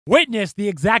Witness the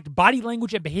exact body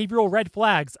language and behavioral red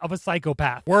flags of a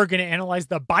psychopath. We're going to analyze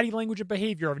the body language and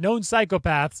behavior of known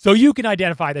psychopaths so you can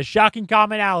identify the shocking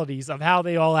commonalities of how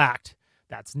they all act.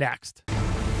 That's next.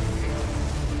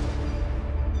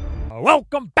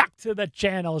 Welcome back to the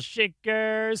channel,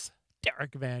 Shakers.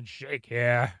 Derek Van Shake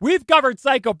here. We've covered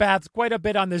psychopaths quite a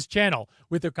bit on this channel,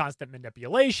 with their constant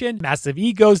manipulation, massive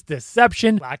egos,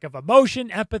 deception, lack of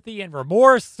emotion, empathy, and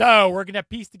remorse. So we're going to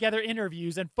piece together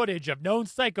interviews and footage of known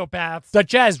psychopaths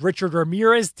such as Richard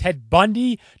Ramirez, Ted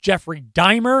Bundy, Jeffrey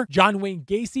Dahmer, John Wayne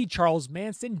Gacy, Charles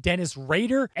Manson, Dennis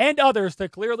Rader, and others to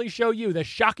clearly show you the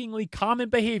shockingly common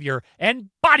behavior and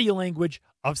body language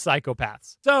of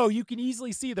psychopaths. So you can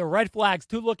easily see the red flags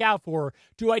to look out for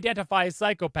to identify a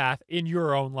psychopath in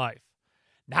your own life.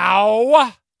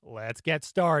 Now, let's get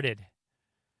started.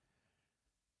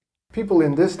 People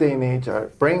in this day and age are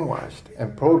brainwashed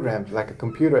and programmed like a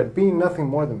computer at being nothing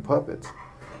more than puppets.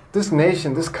 This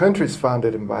nation, this country is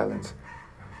founded in violence.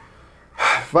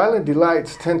 Violent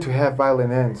delights tend to have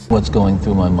violent ends. What's going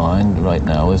through my mind right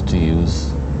now is to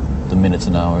use the minutes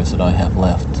and hours that I have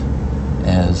left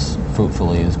as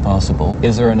fruitfully as possible.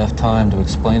 Is there enough time to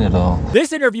explain it all?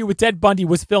 This interview with Ted Bundy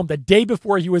was filmed the day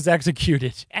before he was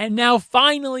executed, and now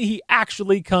finally he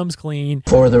actually comes clean.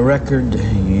 For the record,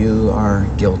 you are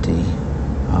guilty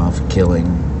of killing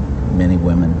many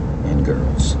women and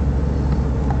girls.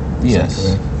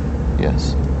 Yes.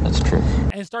 Yes, that's true.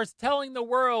 And starts telling the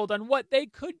world on what they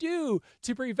could do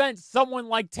to prevent someone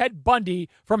like Ted Bundy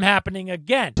from happening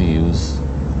again. To use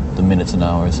the minutes and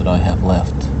hours that I have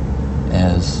left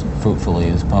as fruitfully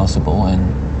as possible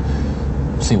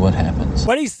and see what happens.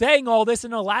 But he's saying all this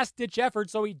in a last-ditch effort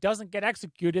so he doesn't get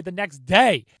executed the next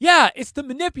day. Yeah, it's to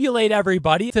manipulate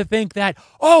everybody to think that,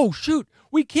 oh, shoot,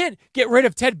 we can't get rid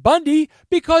of Ted Bundy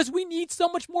because we need so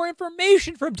much more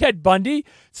information from Ted Bundy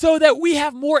so that we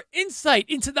have more insight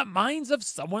into the minds of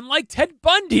someone like Ted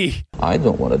Bundy. I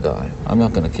don't want to die. I'm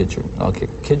not going to kid you. I'll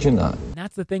kid you not. And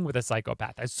that's the thing with a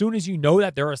psychopath. As soon as you know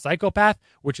that they're a psychopath,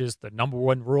 which is the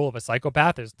 #1 rule of a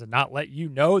psychopath, is to not let you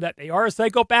know that they are a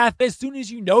psychopath. As soon as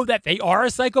you know that they are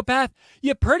a psychopath,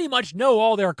 you pretty much know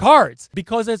all their cards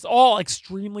because it's all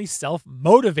extremely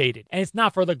self-motivated. And it's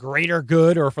not for the greater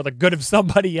good or for the good of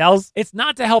somebody else. It's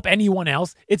not to help anyone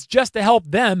else. It's just to help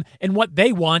them and what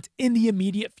they want in the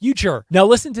immediate future. Now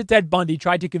listen to Ted Bundy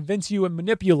try to convince you and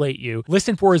manipulate you.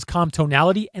 Listen for his calm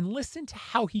tonality and listen to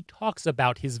how he talks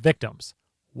about his victims.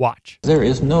 Watch. There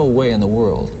is no way in the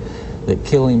world that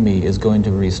killing me is going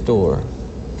to restore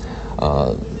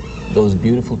those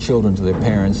beautiful children to their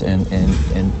parents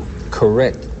and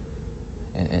correct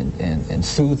and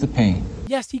soothe the pain.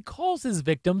 Yes, he calls his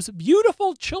victims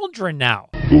beautiful children now.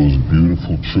 Those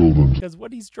beautiful children. Because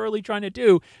what he's truly trying to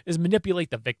do is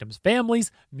manipulate the victims'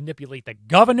 families, manipulate the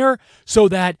governor, so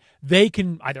that they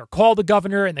can either call the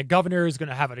governor and the governor is going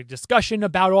to have a discussion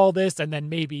about all this and then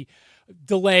maybe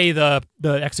delay the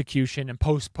execution and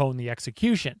postpone the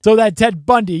execution so that Ted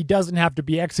Bundy doesn't have to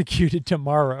be executed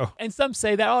tomorrow. And some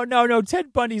say that, oh, no,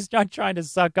 Ted Bundy's not trying to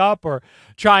suck up or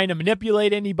trying to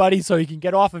manipulate anybody so he can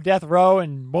get off of death row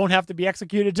and won't have to be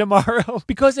executed tomorrow.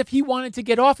 Because if he wanted to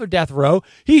get off of death row,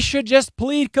 he should just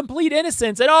plead complete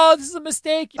innocence and, oh, this is a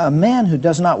mistake. A man who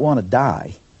does not want to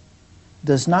die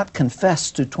does not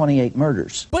confess to 28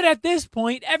 murders. But at this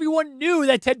point, everyone knew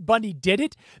that Ted Bundy did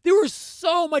it. There was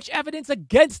so much evidence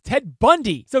against Ted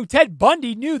Bundy. So Ted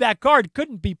Bundy knew that card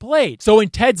couldn't be played. So in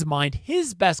Ted's mind,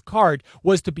 his best card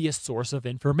was to be a source of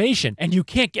information. And you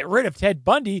can't get rid of Ted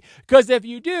Bundy because if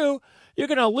you do, you're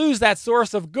going to lose that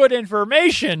source of good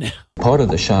information. Part of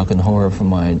the shock and horror from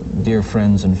my dear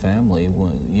friends and family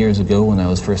years ago when I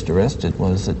was first arrested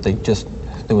was that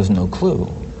there was no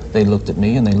clue. They looked at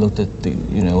me and they looked at the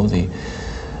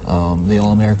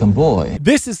all-American boy.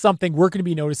 This is something we're going to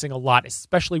be noticing a lot,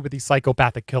 especially with these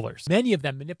psychopathic killers. Many of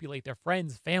them manipulate their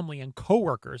friends, family, and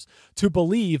coworkers to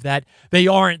believe that they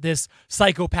aren't this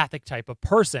psychopathic type of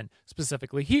person.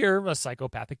 Specifically here, a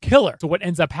psychopathic killer. So what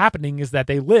ends up happening is that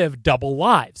they live double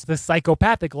lives. The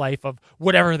psychopathic life of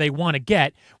whatever they want to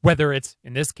get, whether it's,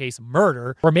 in this case,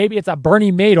 murder, or maybe it's a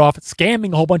Bernie Madoff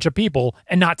scamming a whole bunch of people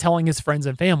and not telling his friends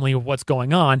and family of what's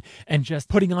going on and just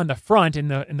putting on the front in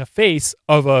the face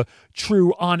of a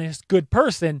true, honest, good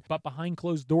person, but behind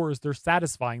closed doors, they're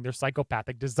satisfying their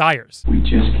psychopathic desires. We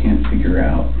just can't figure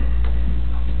out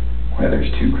why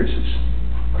there's two Chris's,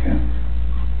 okay?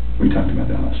 We talked about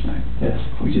that last night. Yes.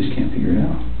 We just can't figure it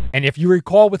out. And if you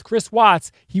recall with Chris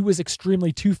Watts, he was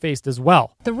extremely two-faced as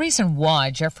well. The reason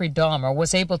why Jeffrey Dahmer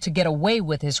was able to get away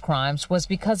with his crimes was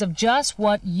because of just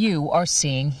what you are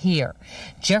seeing here.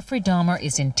 Jeffrey Dahmer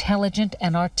is intelligent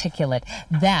and articulate.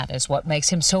 That is what makes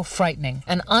him so frightening.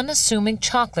 An unassuming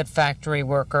chocolate factory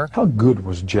worker. How good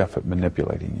was Jeff at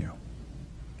manipulating you?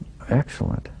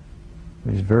 Excellent.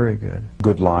 He's very good.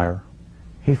 Good liar.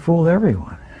 He fooled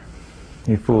everyone.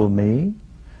 He fooled me.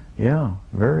 Yeah,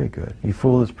 very good. He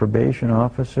fooled his probation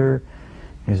officer,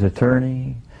 his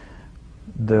attorney,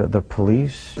 the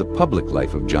police. The public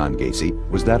life of John Gacy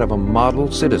was that of a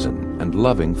model citizen and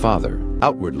loving father.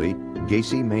 Outwardly,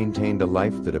 Gacy maintained a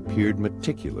life that appeared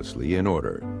meticulously in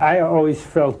order. I always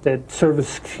felt that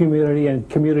service community and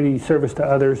community service to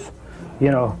others, you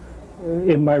know,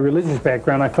 in my religious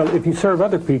background, I felt if you serve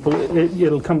other people,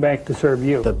 it'll come back to serve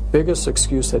you. The biggest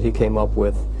excuse that he came up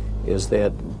with is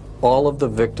that all of the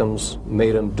victims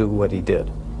made him do what he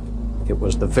did. It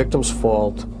was the victim's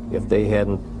fault. If they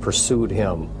hadn't pursued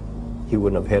him, he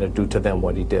wouldn't have had to do to them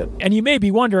what he did. And you may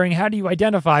be wondering, how do you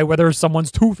identify whether someone's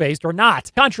two-faced or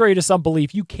not? Contrary to some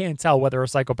belief, you can't tell whether a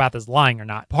psychopath is lying or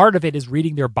not. Part of it is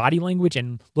reading their body language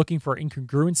and looking for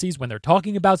incongruencies when they're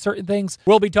talking about certain things.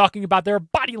 We'll be talking about their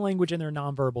body language and their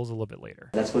nonverbals a little bit later.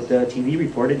 That's what the TV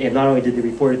reported, and not only did they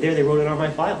report it there, they wrote it on my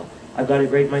file. I've got it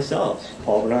right myself.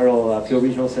 Paul Bernardo, Field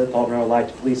Regional said Paul Bernardo lied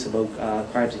to police about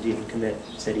crimes that he didn't commit.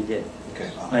 Said he did.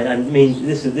 Okay. I mean,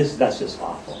 that's just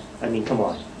awful. I mean, come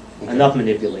on. Okay. Enough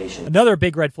manipulation. Another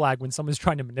big red flag when someone's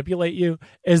trying to manipulate you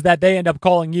is that they end up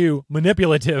calling you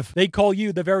manipulative. They call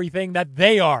you the very thing that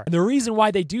they are. And the reason why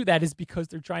they do that is because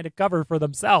they're trying to cover for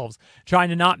themselves, trying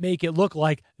to not make it look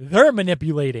like they're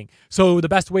manipulating. So the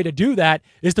best way to do that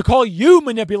is to call you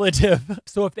manipulative.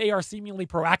 So if they are seemingly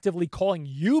proactively calling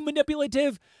you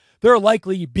manipulative, they're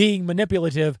likely being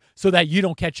manipulative so that you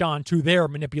don't catch on to their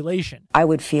manipulation. I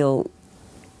would feel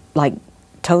like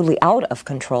totally out of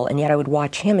control, and yet I would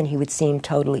watch him and he would seem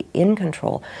totally in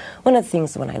control. One of the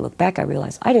things when I look back, I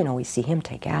realized I didn't always see him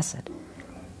take acid.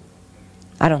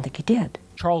 I don't think he did.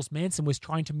 Charles Manson was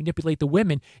trying to manipulate the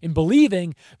women in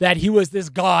believing that he was this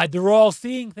god. They're all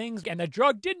seeing things, and the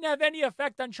drug didn't have any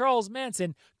effect on Charles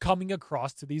Manson, coming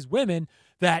across to these women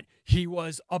that he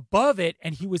was above it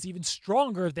and he was even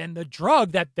stronger than the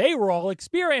drug that they were all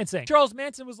experiencing. Charles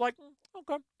Manson was like,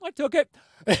 okay, I took it.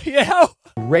 You know?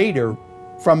 Rader,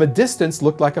 from a distance,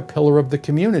 looked like a pillar of the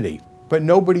community, but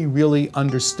nobody really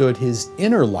understood his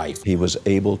inner life. He was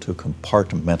able to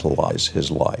compartmentalize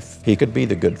his life. He could be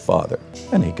the good father,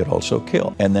 and he could also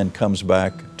kill, and then comes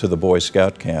back to the Boy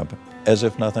Scout camp as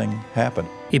if nothing happened.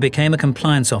 He became a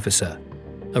compliance officer,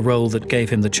 a role that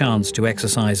gave him the chance to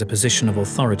exercise a position of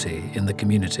authority in the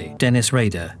community. Dennis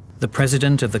Rader, the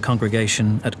president of the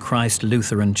congregation at Christ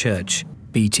Lutheran Church,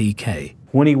 BTK.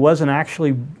 When he wasn't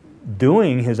actually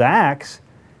doing his acts,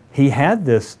 he had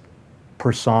this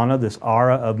persona, this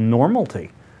aura of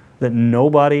normality that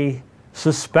nobody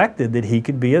suspected that he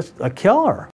could be a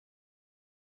killer.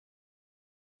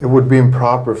 It would be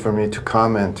improper for me to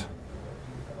comment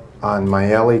on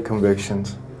my LA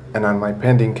convictions and on my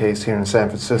pending case here in San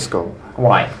Francisco.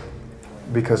 Why?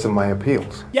 Because of my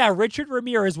appeals. Yeah, Richard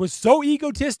Ramirez was so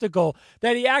egotistical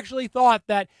that he actually thought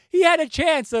that he had a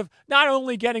chance of not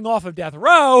only getting off of death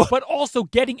row, but also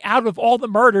getting out of all the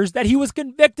murders that he was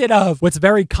convicted of. What's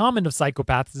very common of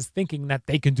psychopaths is thinking that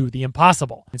they can do the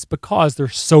impossible. It's because they're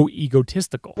so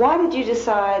egotistical. Why did you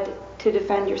decide to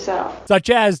defend yourself? Such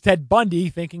as Ted Bundy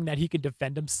thinking that he could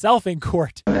defend himself in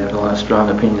court. I have a lot of strong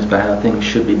opinions about how things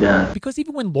should be done. Because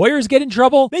even when lawyers get in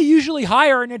trouble, they usually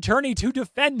hire an attorney to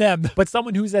defend them. But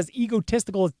someone who's as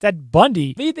egotistical as Ted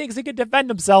Bundy, he thinks he could defend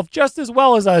himself just as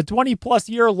well as a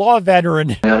 20-plus-year law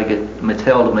veteran. I ought to get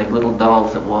Mattel to make little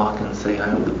dolls that walk and say,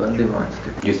 I'm the Bundy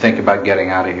monster. You think about getting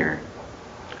out of here?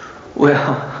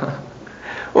 Well,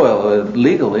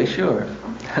 legally, sure.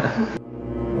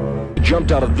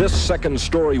 Jumped out of this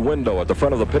second-story window at the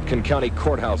front of the Pitkin County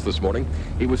Courthouse this morning.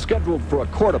 He was scheduled for a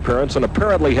court appearance and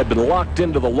apparently had been locked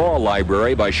into the law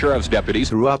library by sheriff's deputies.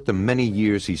 Throughout the many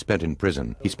years he spent in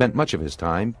prison, he spent much of his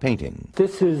time painting.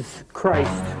 This is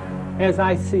Christ as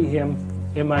I see him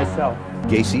in myself.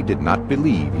 Gacy did not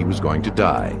believe he was going to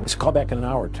die. Let's call back in an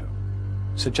hour or two.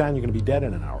 Said, John, you're going to be dead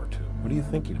in an hour or two. What are you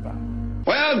thinking about?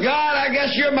 Well, God, I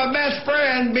guess you're my best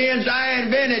friend, being I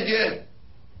invented you.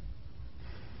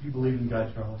 You believe in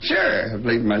God, Charles? Sure, I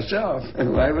believe in myself.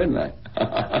 Why wouldn't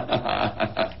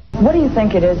I? What do you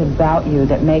think it is about you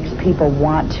that makes people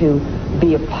want to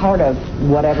be a part of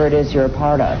whatever it is you're a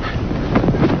part of?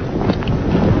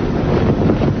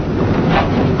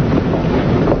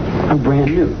 I'm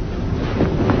brand new.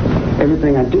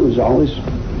 Everything I do is always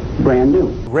brand new.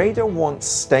 Rader wants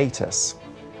status.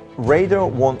 Rader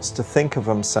wants to think of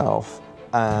himself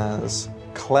as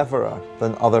cleverer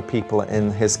than other people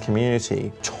in his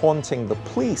community, taunting the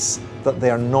police that they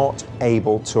are not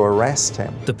able to arrest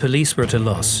him. The police were at a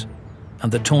loss,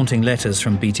 and the taunting letters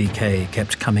from BTK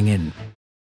kept coming in.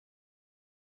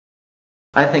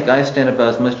 I think I stand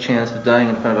about as much chance of dying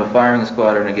in front of a firing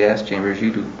squad or in a gas chamber as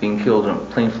you do being killed on a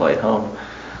plane flight home.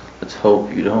 Let's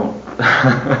hope you don't.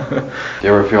 Do you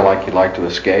ever feel like you'd like to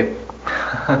escape?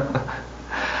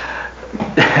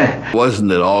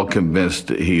 Wasn't at all convinced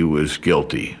that he was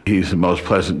guilty. He's the most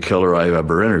pleasant killer I've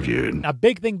ever interviewed. A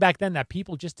big thing back then that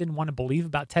people just didn't want to believe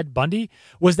about Ted Bundy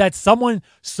was that someone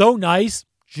so nice,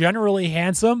 generally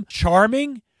handsome,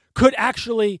 charming, could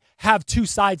actually have two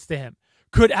sides to him,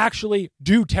 could actually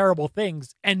do terrible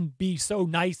things and be so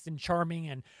nice and charming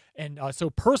and so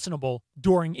personable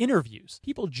during interviews.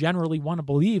 People generally want to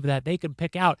believe that they can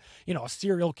pick out, you know, a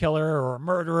serial killer or a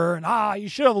murderer, and you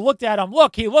should have looked at him.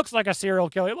 Look, he looks like a serial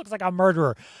killer. He looks like a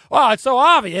murderer. Oh, it's so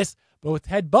obvious. But with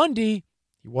Ted Bundy,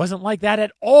 he wasn't like that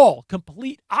at all.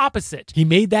 Complete opposite. He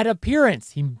made that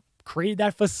appearance. He created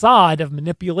that facade of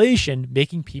manipulation,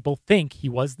 making people think he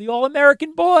was the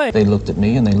all-American boy. They looked at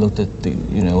me and they looked at the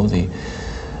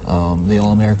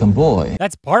all-American boy.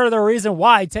 That's part of the reason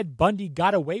why Ted Bundy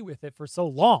got away with it for so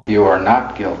long. You are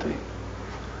not guilty.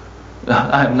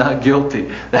 I'm not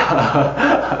guilty.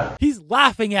 He's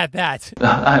laughing at that.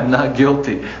 I'm not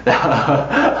guilty.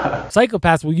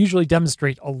 Psychopaths will usually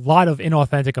demonstrate a lot of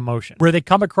inauthentic emotion, where they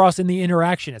come across in the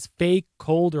interaction as fake,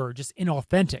 cold, or just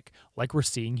inauthentic, like we're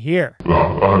seeing here.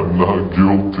 I'm not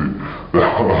guilty.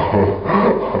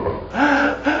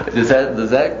 Does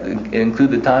that include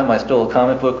the time I stole a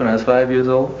comic book when I was 5 years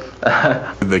old?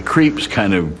 The creeps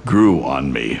kind of grew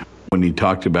on me when he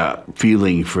talked about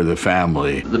feeling for the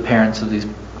family. The parents of these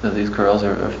girls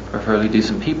are fairly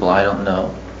decent people. I don't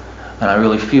know, and I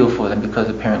really feel for them because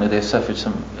apparently they've suffered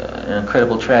an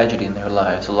incredible tragedy in their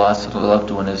lives. The loss of a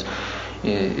loved one is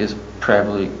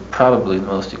probably the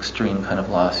most extreme kind of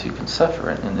loss you can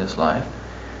suffer in this life.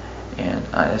 And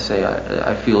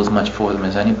I feel as much for them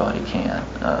as anybody can,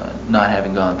 not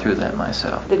having gone through that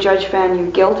myself. The judge found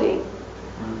you guilty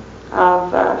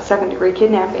of second-degree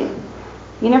kidnapping.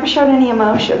 You never showed any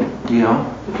emotion. Yeah.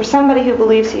 And for somebody who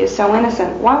believes he is so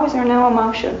innocent, why was there no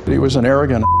emotion? He was an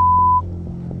arrogant,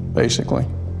 basically.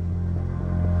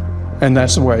 And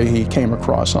that's the way he came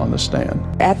across on the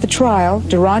stand. At the trial,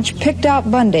 DeRonch picked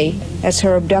out Bundy as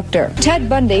her abductor. Ted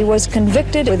Bundy was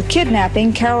convicted with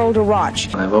kidnapping Carol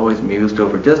DeRonch. I've always mused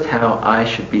over just how I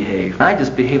should behave. I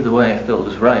just behave the way I feel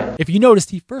is right. If you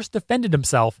noticed, he first defended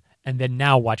himself, and then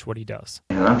now watch what he does.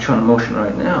 And I'm showing emotion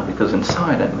right now because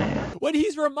inside I'm mad. When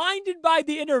he's reminded by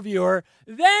the interviewer,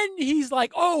 then he's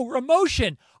like, oh,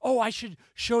 emotion. Oh, I should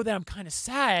show that I'm kind of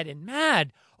sad and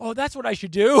mad. Oh, that's what I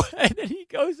should do. And then he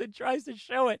goes and tries to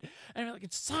show it. And I'm like,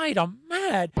 inside I'm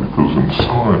mad. Because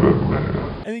inside I'm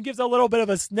mad. And he gives a little bit of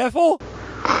a sniffle.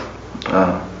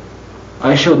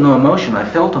 I showed no emotion. I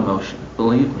felt emotion.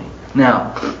 Believe me.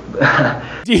 Now.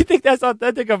 Do you think that's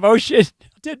authentic emotion?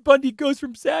 Ted Bundy goes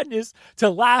from sadness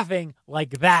to laughing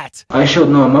like that. I showed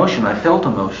no emotion. I felt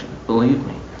emotion. Believe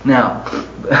me. Now.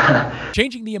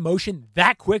 Changing the emotion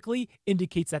that quickly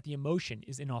indicates that the emotion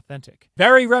is inauthentic.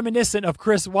 Very reminiscent of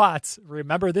Chris Watts.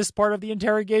 Remember this part of the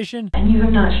interrogation? And you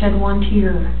have not shed one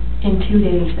tear in 2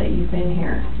 days that you've been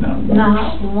here. No.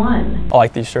 Not one. I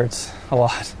like these shirts a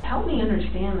lot. Help me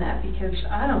understand that, because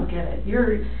I don't get it.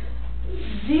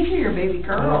 These are your baby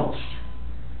girls.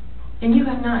 And you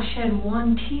have not shed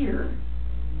one tear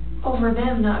over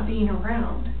them not being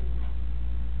around.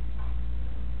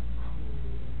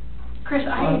 Chris,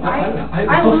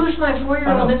 I lose my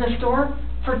 4-year-old in the store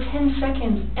for 10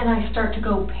 seconds and I start to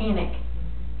go panic.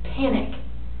 Panic.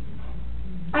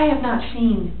 I have not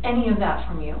seen any of that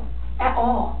from you at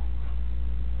all.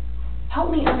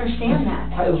 Help me understand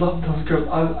that. I love those girls.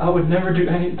 I would never do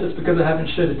any of this because I haven't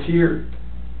shed a tear.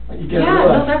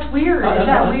 No, that's weird. Is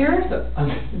that weird?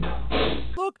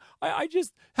 Look, I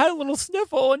just had a little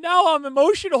sniffle and now I'm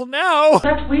emotional now.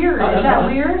 That's weird. Is that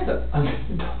weird?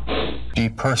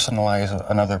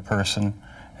 Depersonalize another person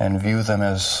and view them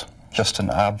as just an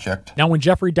object. Now, when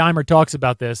Jeffrey Dahmer talks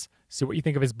about this, see what you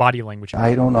think of his body language.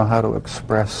 I don't know how to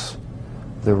express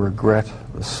the regret,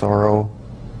 the sorrow,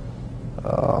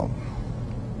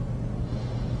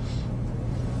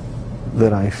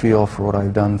 that I feel for what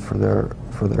I've done for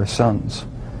their sons.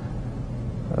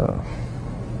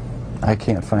 I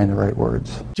can't find the right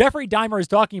words. Jeffrey Dahmer is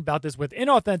talking about this with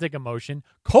inauthentic emotion,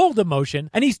 cold emotion,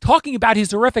 and he's talking about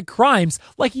his horrific crimes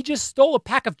like he just stole a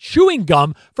pack of chewing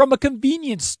gum from a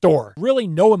convenience store. Really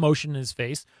no emotion in his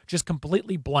face, just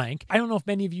completely blank. I don't know if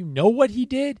many of you know what he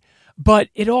did, but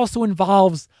it also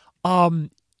involves,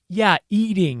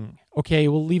 eating. Okay,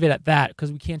 we'll leave it at that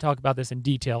because we can't talk about this in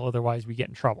detail, otherwise we get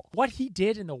in trouble. What he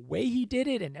did and the way he did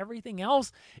it and everything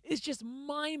else is just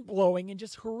mind-blowing and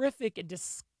just horrific and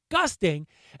disgusting.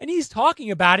 And he's talking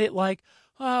about it like,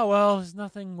 oh, well, there's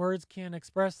nothing words can't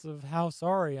express of how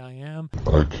sorry I am.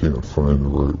 I can't find the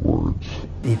right words.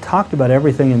 He talked about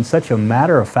everything in such a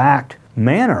matter-of-fact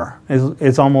manner.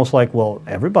 It's almost like, well,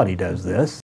 everybody does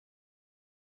this.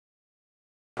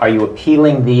 Are you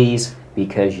appealing these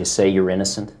because you say you're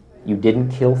innocent? You didn't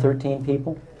kill 13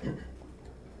 people?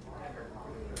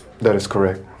 That is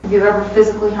correct. Have you ever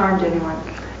physically harmed anyone?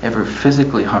 Ever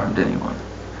physically harmed anyone?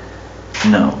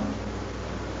 No.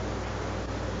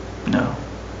 No.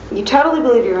 You totally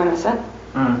believe you're innocent?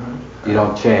 Mm-hmm. You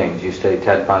don't change. You stay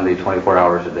Ted Bundy 24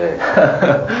 hours a day.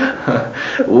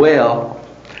 Well,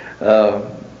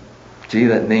 gee,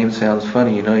 that name sounds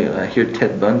funny. You know, I hear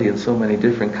Ted Bundy in so many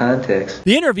different contexts.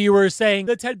 The interviewer is saying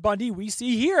the Ted Bundy we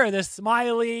see here, the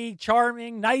smiley,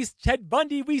 charming, nice Ted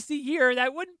Bundy we see here,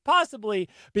 that wouldn't possibly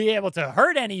be able to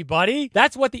hurt anybody.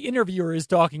 That's what the interviewer is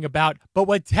talking about. But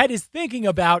what Ted is thinking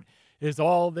about is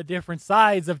all the different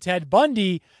sides of Ted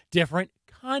Bundy, different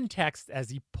context, as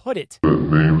he put it. That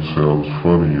name sounds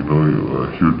funny, you know,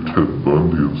 I hear Ted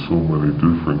Bundy in so many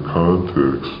different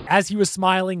contexts. As he was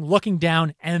smiling, looking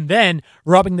down, and then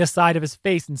rubbing the side of his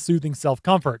face in soothing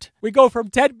self-comfort. We go from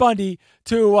Ted Bundy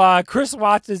to Chris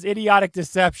Watts' idiotic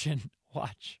deception.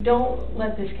 Watch. Don't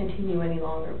let this continue any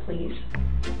longer, please.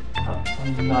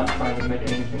 I'm not trying to make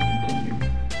anything continue.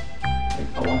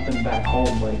 I want them back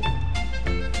home,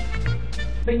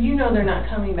 But you know they're not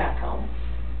coming back home.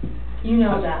 You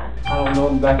know that. I don't know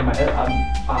in the back of my head.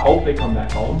 I hope they come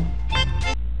back home.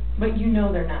 But you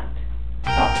know they're not.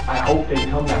 I hope they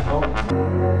come back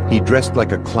home. He dressed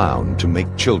like a clown to make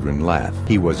children laugh.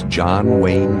 He was John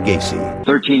Wayne Gacy.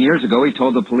 13 years ago, he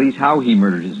told the police how he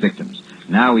murdered his victims.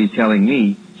 Now he's telling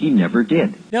me he never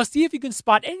did. Now see if you can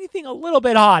spot anything a little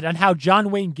bit odd on how John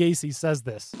Wayne Gacy says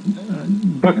this.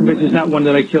 Buckovich is not one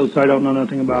that I killed, so I don't know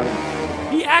nothing about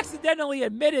it. He accidentally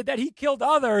admitted that he killed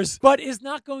others, but is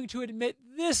not going to admit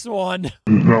this one.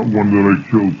 It's not one that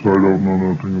I killed, so I don't know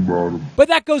nothing about him. But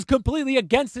that goes completely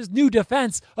against his new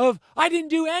defense of, I didn't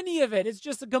do any of it. It's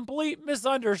just a complete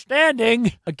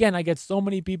misunderstanding. Again, I get so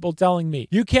many people telling me,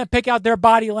 you can't pick out their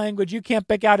body language. You can't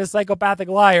pick out a psychopathic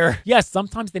liar. Yes,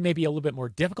 sometimes they may be a little bit more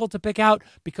difficult to pick out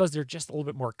because they're just a little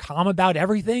bit more calm about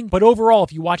everything. But overall,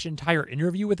 if you watch an entire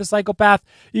interview with a psychopath,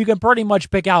 you can pretty much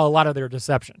pick out a lot of their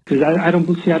deception. Because I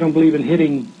don't believe in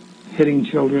hitting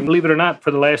children. Believe it or not,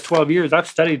 for the last 12 years, I've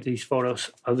studied these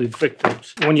photos of these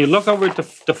victims. When you look over at the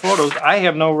photos, I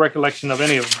have no recollection of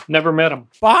any of them. Never met them.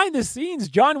 Behind the scenes,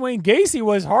 John Wayne Gacy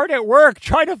was hard at work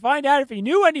trying to find out if he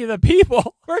knew any of the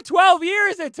people. For 12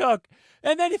 years it took.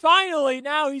 And then finally,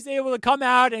 now he's able to come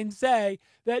out and say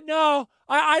that, no,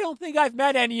 I don't think I've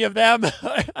met any of them.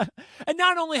 And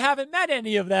not only haven't met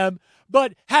any of them,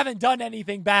 but haven't done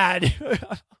anything bad.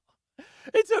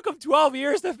 It took him 12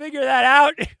 years to figure that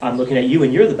out. I'm looking at you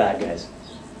and you're the bad guys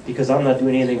because I'm not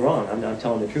doing anything wrong. I'm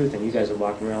telling the truth and you guys are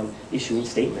walking around issuing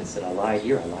statements that I lied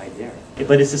here, I lied there.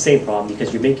 But it's the same problem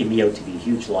because you're making me out to be a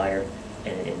huge liar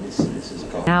and this is a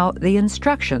problem. Now, the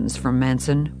instructions from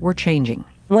Manson were changing.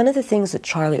 One of the things that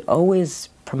Charlie always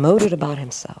promoted about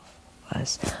himself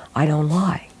was, I don't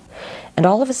lie. And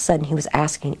all of a sudden, he was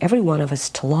asking every one of us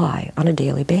to lie on a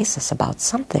daily basis about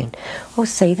something. Oh,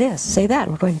 say this, say that.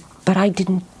 And we're going, but I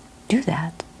didn't do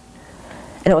that.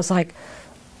 And it was like,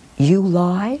 you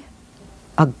lie?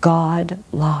 A God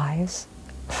lies?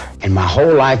 In my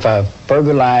whole life, I've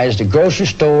burglarized a grocery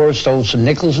store, stole some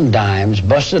nickels and dimes,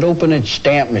 busted open a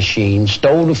stamp machine,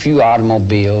 stole a few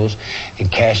automobiles,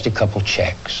 and cashed a couple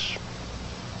checks.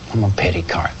 I'm a petty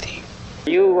car thief. Are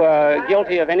you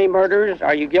guilty of any murders?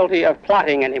 Are you guilty of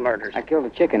plotting any murders? I killed a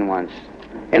chicken once.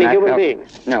 Any human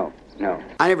beings? No.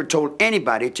 I never told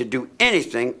anybody to do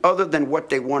anything other than what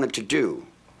they wanted to do.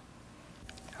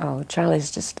 Oh,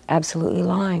 Charlie's just absolutely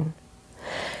lying.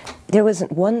 There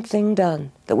wasn't one thing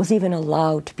done that was even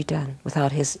allowed to be done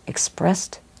without his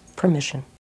expressed permission.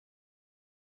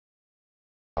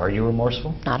 Are you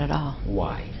remorseful? Not at all.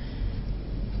 Why?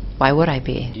 Why would I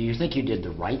be? Do you think you did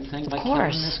the right thing by Of killing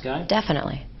course. this guy?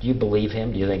 Definitely. Do you believe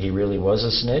him? Do you think he really was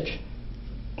a snitch?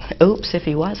 Oops, if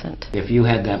he wasn't. If you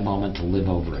had that moment to live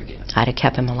over again. I'd have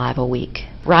kept him alive a week.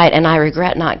 Right, and I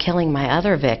regret not killing my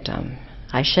other victim.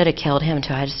 I should have killed him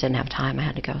too. I just didn't have time. I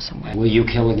had to go somewhere. Will you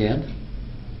kill again?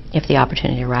 If the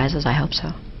opportunity arises, I hope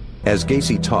so. As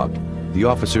Gacy talked, the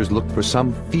officers looked for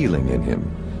some feeling in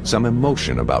him, some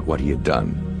emotion about what he had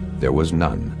done. There was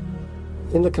none.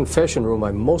 In the confession room,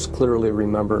 I most clearly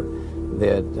remember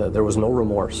that there was no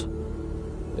remorse.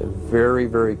 Very,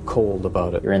 very cold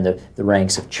about it. You're in the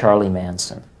ranks of Charlie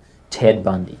Manson, Ted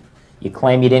Bundy. You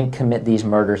claim you didn't commit these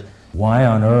murders. Why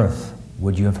on earth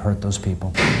would you have hurt those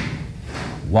people?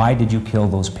 Why did you kill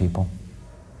those people?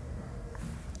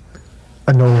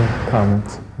 No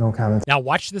comments. No comments. Now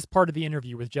watch this part of the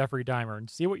interview with Jeffrey Dahmer and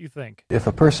see what you think. If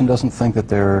a person doesn't think that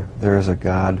there is a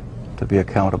God to be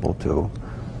accountable to,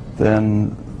 then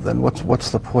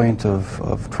what's the point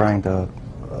of trying to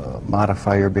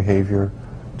modify your behavior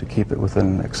to keep it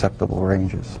within acceptable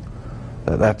ranges?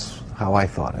 That's how I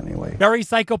thought anyway. Very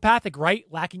psychopathic, right?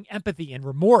 Lacking empathy and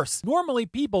remorse. Normally,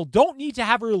 people don't need to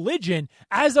have religion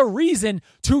as a reason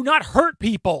to not hurt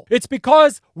people. It's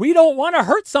because we don't want to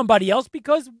hurt somebody else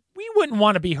because we wouldn't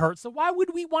want to be hurt. So why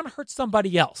would we want to hurt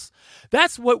somebody else?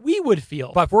 That's what we would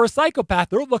feel. But for a psychopath,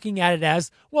 they're looking at it as,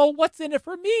 well, what's in it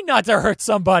for me not to hurt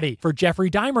somebody? For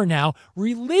Jeffrey Dahmer now,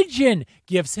 religion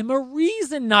gives him a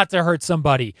reason not to hurt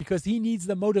somebody because he needs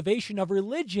the motivation of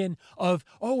religion of,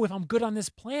 oh, if I'm good on this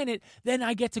planet, then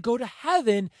I get to go to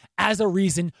heaven as a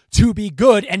reason to be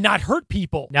good and not hurt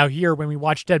people. Now here, when we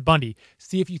watch Ted Bundy,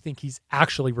 see if you think he's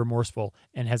actually remorseful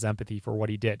and has empathy for what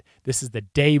he did. This is the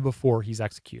day before he's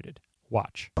executed.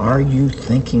 Watch. Are you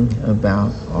thinking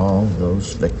about all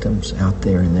those victims out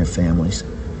there and their families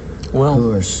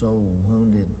who are so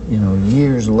wounded,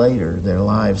 years later, their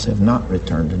lives have not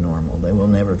returned to normal. They will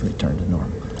never return to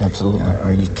normal. Absolutely.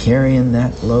 Are you carrying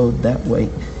that load, that weight?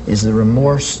 Is the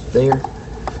remorse there?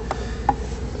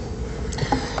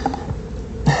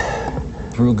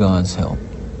 Through God's help,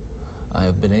 I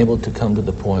have been able to come to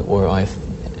the point where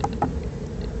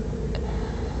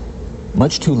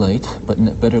much too late, but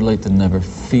better late than never,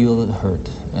 feel the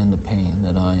hurt and the pain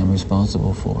that I am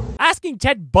responsible for. Asking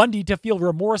Ted Bundy to feel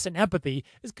remorse and empathy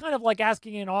is kind of like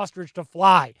asking an ostrich to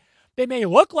fly. They may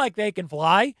look like they can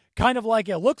fly, kind of like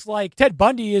it looks like Ted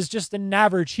Bundy is just an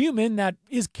average human that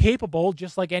is capable,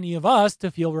 just like any of us, to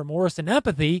feel remorse and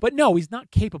empathy. But no, he's not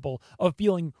capable of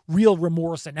feeling real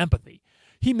remorse and empathy.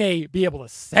 He may be able to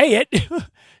say it,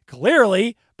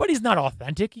 clearly, but he's not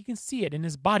authentic. You can see it in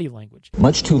his body language.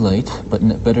 Much too late, but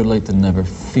better late than never,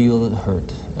 feel the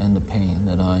hurt and the pain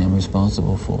that I am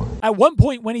responsible for. At one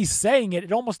point when he's saying it,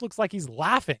 it almost looks like he's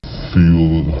laughing.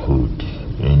 Feel the hurt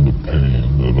and the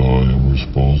pain that I am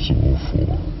responsible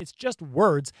for. It's just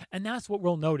words, and that's what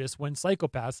we'll notice when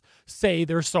psychopaths say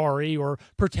they're sorry or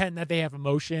pretend that they have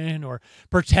emotion or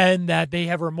pretend that they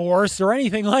have remorse or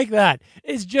anything like that.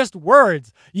 It's just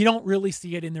words. You don't really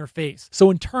see it in their face.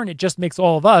 So in turn, it just makes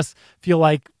all of us feel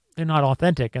like they're not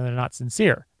authentic and they're not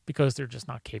sincere because they're just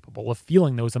not capable of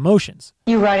feeling those emotions.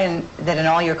 You write that in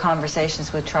all your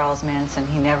conversations with Charles Manson,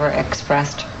 he never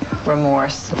expressed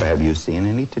remorse. Have you seen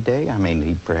any today? I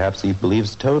mean, perhaps he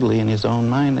believes totally in his own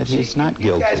mind that he's not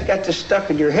guilty. You guys got this stuck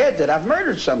in your head that I've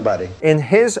murdered somebody. In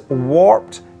his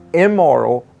warped,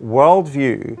 immoral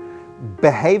worldview,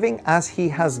 behaving as he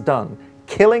has done,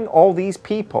 killing all these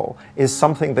people is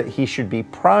something that he should be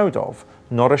proud of,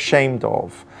 not ashamed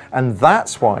of. And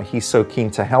that's why he's so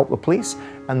keen to help the police,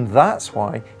 and that's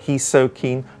why he's so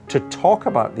keen to talk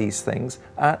about these things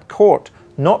at court.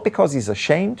 Not because he's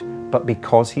ashamed, but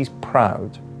because he's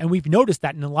proud. And we've noticed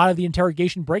that in a lot of the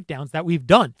interrogation breakdowns that we've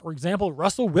done. For example,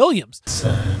 Russell Williams. It's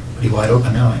pretty wide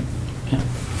open now.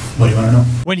 What do you want to know?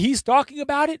 When he's talking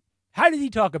about it, how did he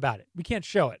talk about it? We can't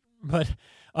show it, but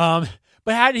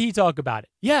how did he talk about it?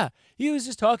 Yeah, he was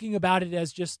just talking about it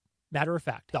as just matter of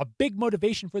fact. The big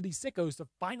motivation for these sickos to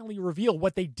finally reveal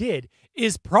what they did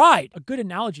is pride. A good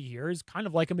analogy here is kind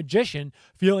of like a magician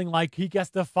feeling like he gets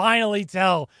to finally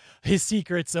tell his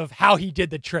secrets of how he did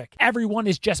the trick. Everyone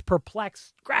is just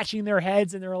perplexed, scratching their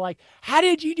heads, and they're like, how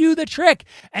did you do the trick?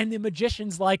 And the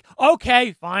magician's like,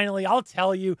 okay, finally, I'll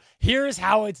tell you. Here's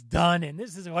how it's done, and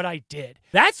this is what I did.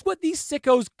 That's what these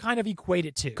sickos kind of equate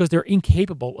it to, because they're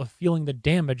incapable of feeling the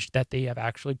damage that they have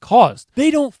actually caused.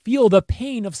 They don't feel the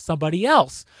pain of somebody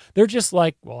else. They're just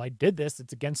like, well, I did this.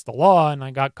 It's against the law, and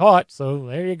I got caught, so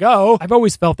there you go. I've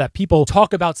always felt that people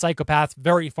talk about psychopaths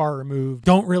very far removed,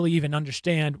 don't really even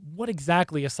understand what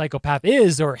exactly a psychopath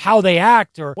is, or how they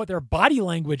act, or what their body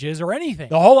language is, or anything.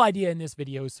 The whole idea in this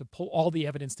video is to pull all the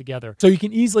evidence together so you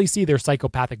can easily see their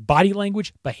psychopathic body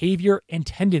language, behavior, and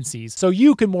tendencies, so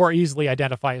you can more easily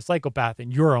identify a psychopath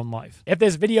in your own life. If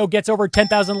this video gets over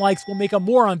 10,000 likes, we'll make a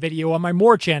moron video on my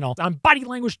More channel on body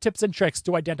language tips and tricks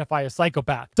to identify identify a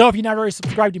psychopath. So if you're not already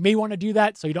subscribed, you may want to do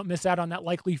that so you don't miss out on that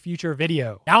likely future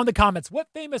video. Now in the comments, what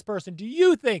famous person do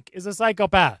you think is a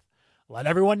psychopath? Let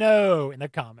everyone know in the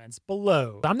comments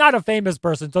below. I'm not a famous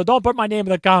person, so don't put my name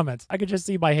in the comments. I can just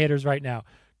see my haters right now.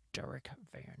 Derek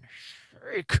Van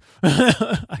Shake.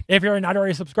 If you're not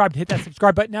already subscribed, hit that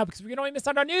subscribe button now because we can only miss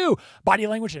out on new body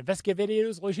language and investigative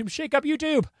videos. We'll shake up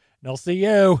YouTube. And I'll see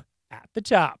you at the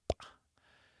top.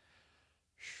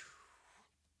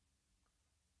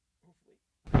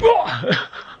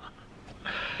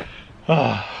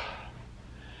 Now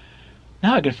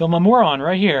I can feel my moron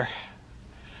right here.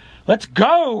 Let's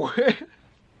go!